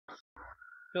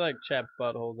feel like chapped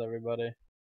buttholes, everybody.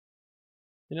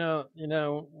 When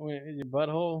your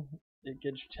butthole it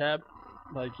gets chapped,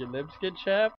 like your lips get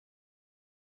chapped.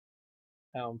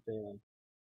 How I'm feeling.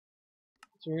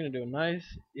 So we're gonna do a nice,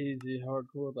 easy,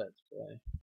 hardcore let's play.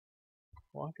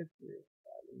 Walk it through.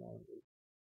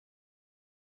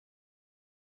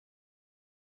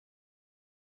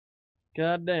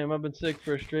 God damn, I've been sick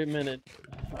for a straight minute.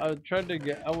 I tried to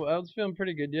get. I was feeling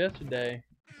pretty good yesterday,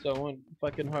 so I went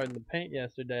fucking hard in the paint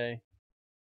yesterday,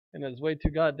 and it was way too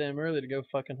goddamn early to go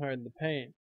fucking hard in the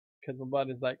paint, because my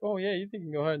body's like, oh yeah, you think you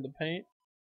can go hard in the paint?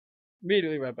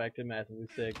 Immediately right back to massively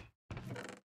sick.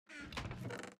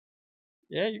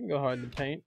 Yeah, you can go hard in the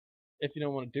paint if you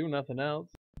don't want to do nothing else,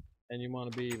 and you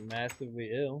want to be massively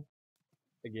ill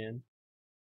again.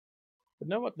 But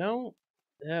no, what don't?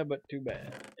 Yeah, but too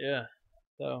bad. Yeah.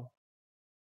 So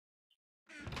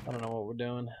I don't know what we're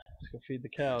doing. Let's go feed the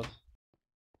cows.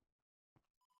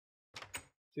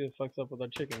 See what fucks up with our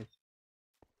chickens.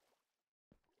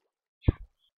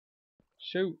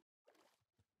 Shoot.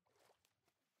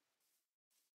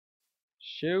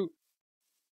 Shoot.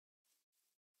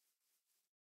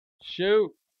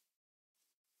 Shoot.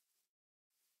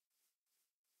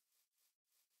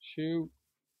 Shoot.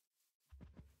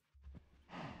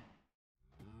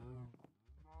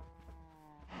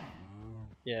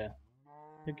 Yeah.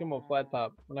 Here come a flat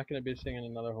top. We're not gonna be singing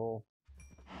another whole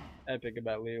epic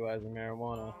about legalizing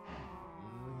marijuana.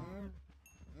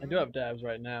 I do have dabs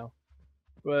right now,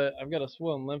 but I've got a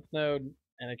swollen lymph node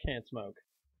and I can't smoke.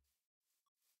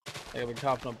 I've been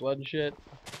coughing up blood and shit.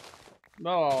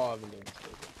 Oh, I've been doing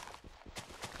stupid.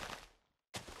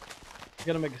 I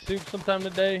gotta make a soup sometime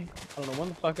today. I don't know when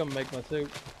the fuck I'm gonna make my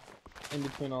soup. In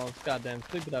between all this goddamn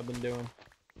stupid I've been doing.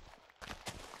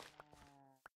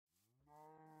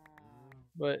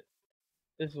 But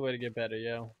this is the way to get better,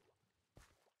 yo.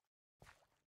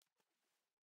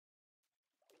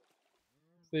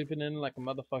 Sleeping in like a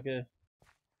motherfucker.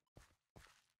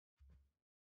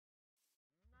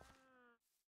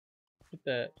 Get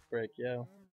that break, yo.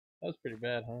 That was pretty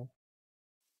bad, huh?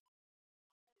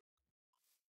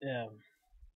 Yeah.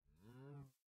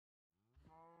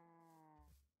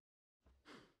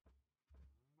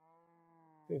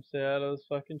 Go stay out of those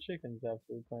fucking chickens after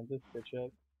we plant this bitch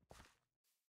up.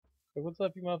 Hey, what's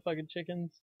up, you motherfucking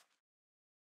chickens?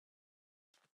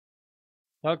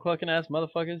 Dog clucking ass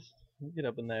motherfuckers. Get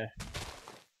up in there.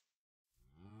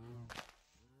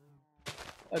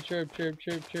 I chirp, chirp,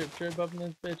 chirp, chirp, chirp up in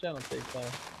this bitch. I don't think so.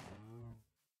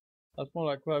 That's more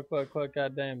like cluck, cluck, cluck.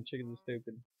 Goddamn, chickens are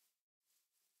stupid.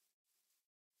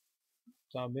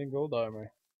 Zombie and gold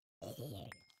armor.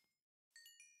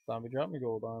 Zombie drop me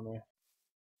gold armor.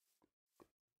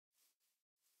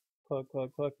 Cluck,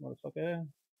 cluck, cluck, motherfucker.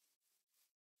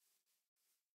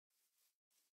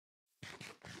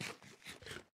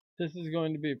 This is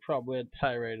going to be probably a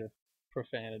tirade of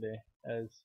profanity, as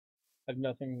I have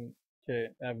nothing.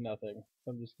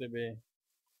 I'm just gonna be,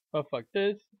 oh fuck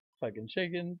this, fucking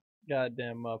chicken,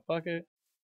 goddamn motherfucker.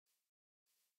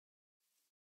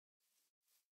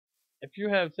 If you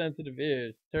have sensitive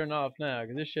ears, turn off now,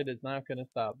 cause this shit is not gonna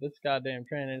stop. This goddamn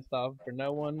train ain't stopping for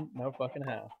no one, no fucking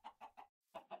how.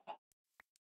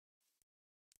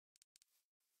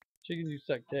 Chickens, you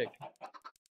suck dick.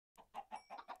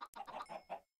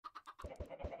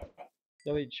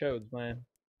 They'll eat chodes, man.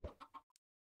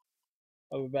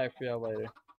 I'll be back for y'all later.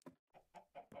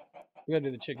 We gotta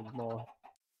do the chickens more.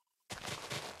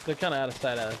 They're kinda out of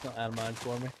sight, out of mind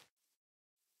for me.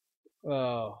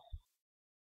 Oh.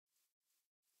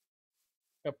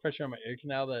 Got pressure on my ear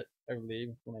canal that I relieve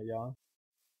when I yawn.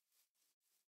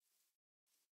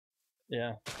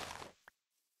 Yeah.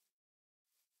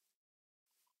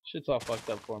 Shit's all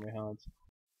fucked up for me, Hans.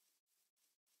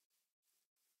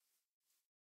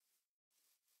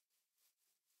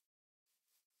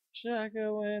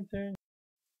 Jack-o'-lantern.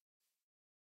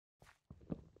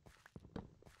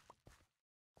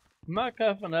 I'm not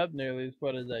coughing up nearly as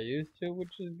bad as I used to, which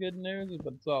is good news,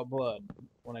 but it's all blood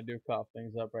when I do cough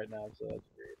things up right now, so that's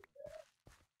weird.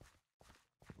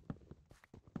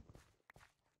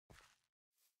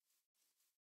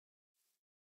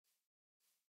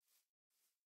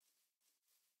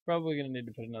 Probably gonna need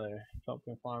to put another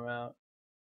pumpkin farm out.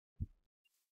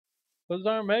 Those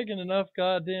aren't making enough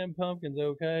goddamn pumpkins,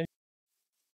 okay?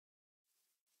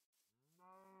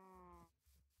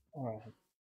 Alright.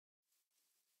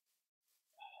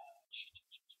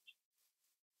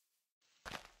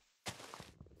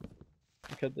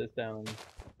 Cut this down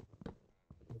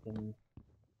and then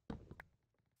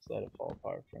just let it fall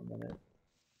apart for a minute.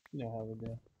 You know how we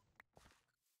do.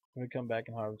 When we come back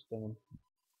and harvest them.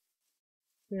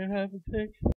 We're gonna have a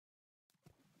tick.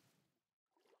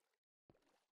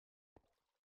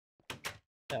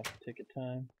 After ticket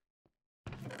time.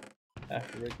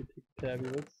 After regular ticket tabby.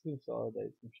 Let's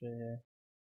consolidate some shit here.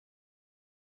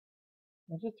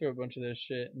 Let's just throw a bunch of this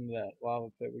shit into that lava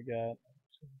pit we got.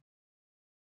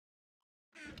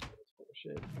 That's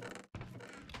bullshit.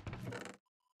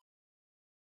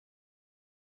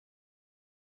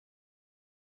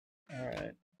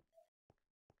 Alright.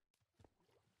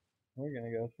 We're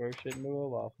gonna go throw shit into a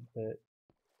lava pit.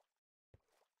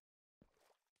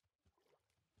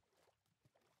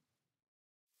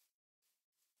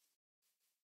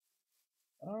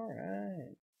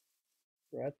 Alright.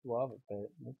 We're at the lava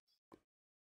pit. Let's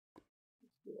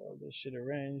get all this shit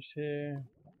arranged here.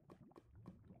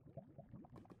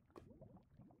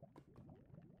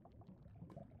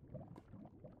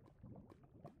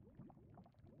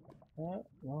 What?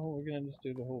 No, we're gonna just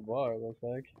do the whole bar, it looks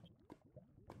like.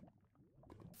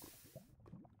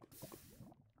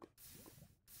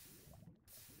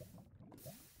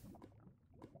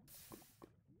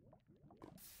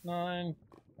 Nine.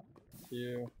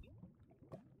 Two.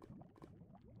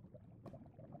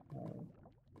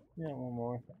 Yeah, one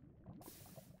more.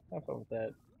 Have fun with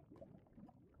that.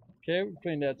 Okay, we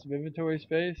cleaned out some inventory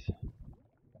space.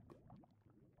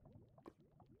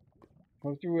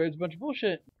 Went through away a bunch of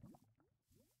bullshit.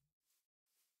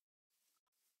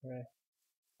 Okay.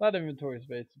 A lot of inventory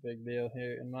space is a big deal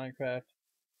here in Minecraft.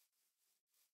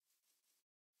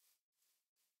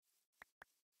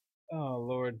 Oh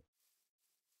lord.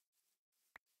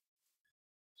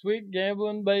 Sweet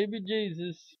gambling baby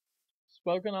Jesus.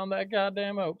 Spoken on that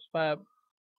goddamn oaks pipe.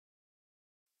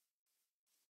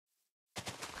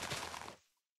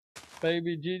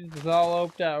 Baby Jesus is all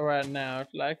oped out right now.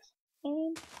 It's like,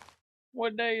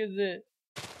 what day is it?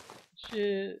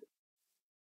 Shit.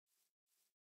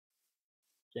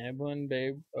 Gambling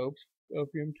babe,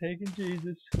 opium taking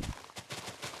Jesus.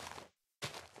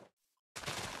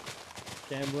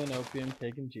 Gambling opium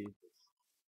taking Jesus.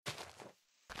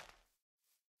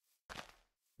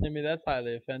 I mean, that's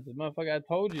highly offensive. Motherfucker, I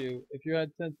told you, if you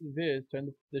had sensitive ears,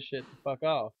 turn this shit the fuck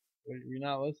off. You're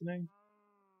not listening?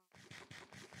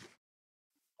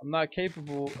 I'm not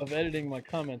capable of editing my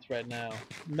comments right now.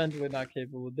 I'm mentally not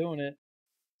capable of doing it.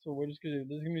 So we're just gonna do,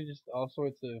 there's gonna be just all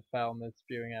sorts of foulness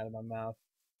spewing out of my mouth.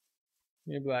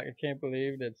 You're gonna be like, I can't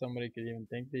believe that somebody could even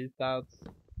think these thoughts.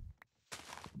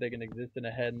 They can exist in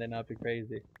a head and they not be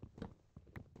crazy.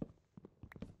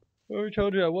 I already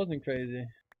told you I wasn't crazy.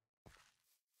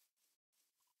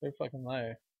 They're a fucking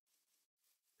liar.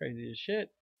 Crazy as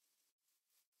shit.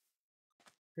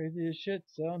 Crazy as shit,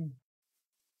 son.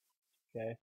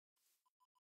 Okay.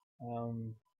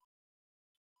 Um,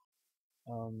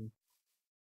 um,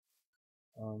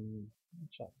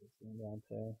 chop this thing down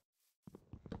to.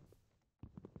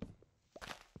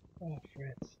 Oh,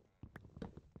 Fritz.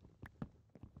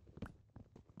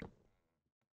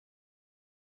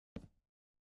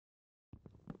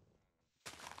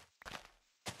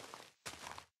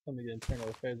 Let me get internal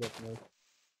affairs up in this.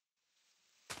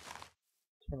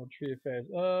 Internal tree affairs.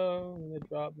 Oh, they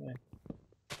dropped me.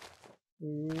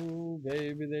 Ooh,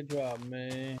 baby, they dropped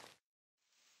me.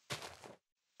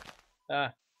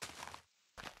 Ah.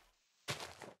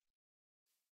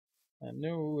 I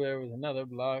knew there was another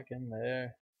block in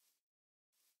there.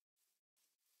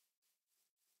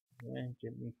 You ain't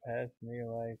getting past me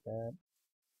like that.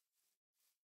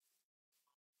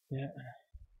 Yeah.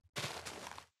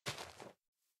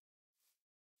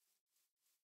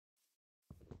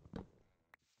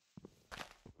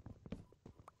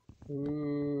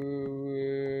 Ooh.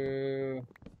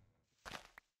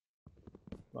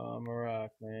 Mama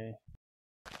rock me.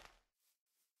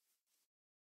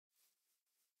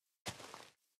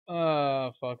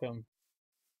 Ah, fuck him.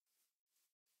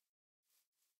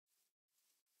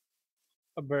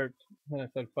 I burped, and I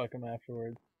said fuck him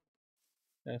afterwards.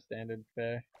 That's standard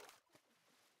fare.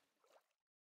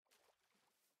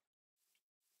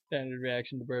 Standard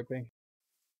reaction to burping.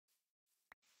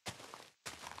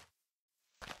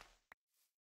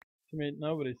 To me,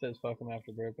 nobody says fuck him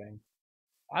after burping.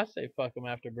 I say fuck him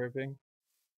after burping.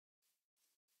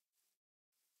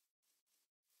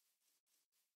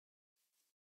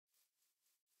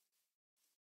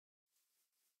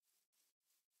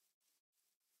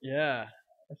 Yeah,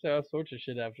 I say all sorts of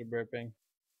shit after burping.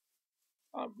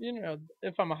 You know,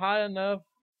 if I'm high enough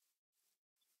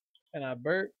and I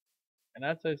burp, and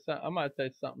I say something, I might say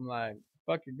something like,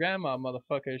 "Fuck your grandma,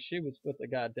 motherfucker. She was with a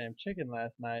goddamn chicken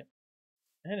last night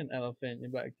and an elephant." And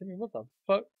you're like, "Timmy, what the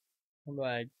fuck?" I'm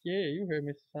like, "Yeah, you heard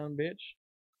me, son, bitch.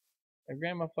 My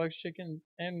grandma fucks chickens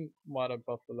and water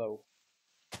buffalo.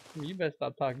 You better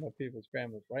stop talking about people's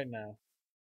grandmas right now.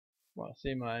 Want to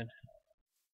see mine?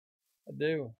 I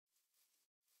do.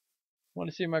 Want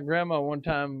to see my grandma one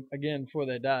time again before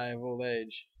they die of old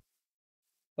age.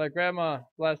 Like, Grandma,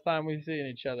 last time we seen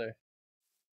each other.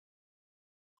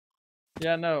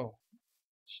 Yeah, no.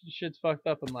 Shit's fucked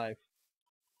up in life.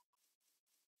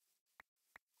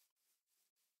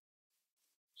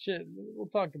 Shit, we'll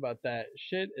talk about that.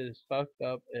 Shit is fucked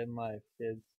up in life,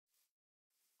 kids.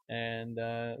 And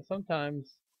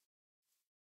sometimes,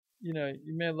 you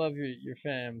may love your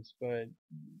fams, but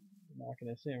you're not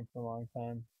gonna see them for a long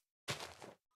time.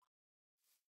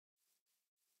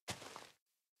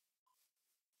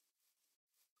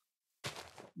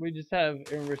 We just have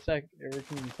irreconcilable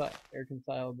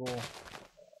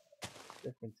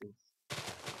differences,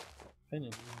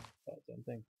 opinions about some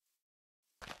things.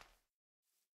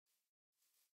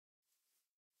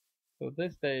 So at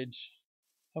this stage,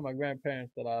 tell my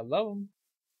grandparents that I love them.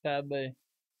 Sadly,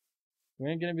 we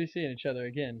ain't gonna be seeing each other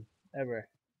again ever.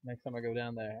 Next time I go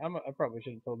down there, I probably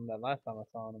should have told them that last time I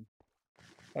saw them.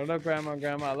 I love Grandma and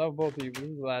Grandma. I love both of you. But this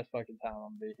is the last fucking time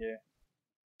I'm gonna be here.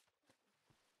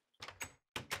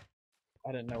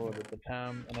 I didn't know it at the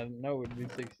time, and I didn't know it would be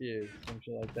 6 years, some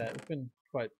shit like that. It's been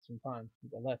quite some time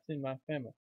since I last seen my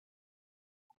family.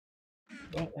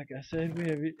 But like I said, we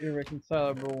have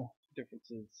irreconcilable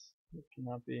differences that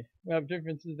cannot be. We have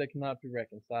differences that cannot be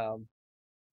reconciled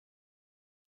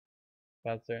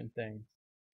about certain things,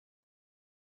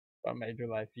 about major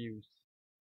life views,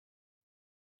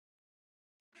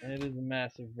 and it is a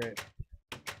massive rift.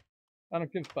 I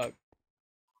don't give a fuck.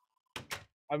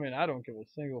 I mean, I don't give a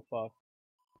single fuck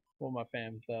what my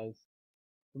fam does,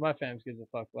 but my fam gives a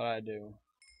fuck what I do,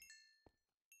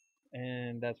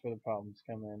 and that's where the problems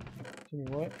come in. Tell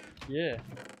me what? Yeah,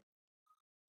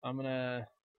 I'm gonna.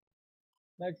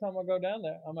 Next time I go down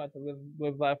there, I'm gonna have to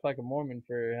live life like a Mormon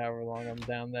for however long I'm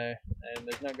down there, and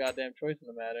there's no goddamn choice in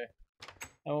the matter.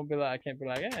 I won't be like, I can't be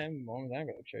like, hey, I'm Mormon, I don't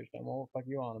go to church no more. What the fuck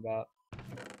you on about?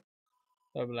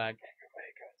 I'll be like,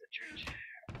 everybody goes to church.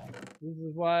 This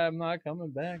is why I'm not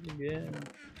coming back again.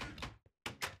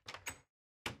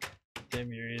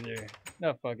 Tim, you're either.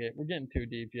 No, fuck it. We're getting too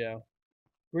deep, yo.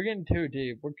 We're getting too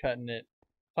deep. We're cutting it.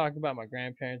 Talk about my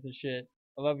grandparents and shit.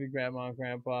 I love you, Grandma and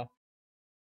Grandpa.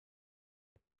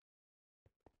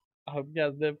 I hope you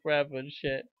guys live forever and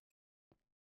shit.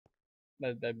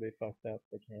 That'd be fucked up.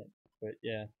 I can't. But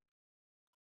yeah.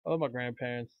 I love my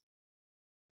grandparents.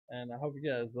 And I hope you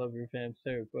guys love your fams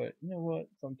too. But you know what?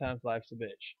 Sometimes life's a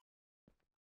bitch.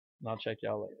 And I'll check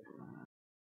y'all later.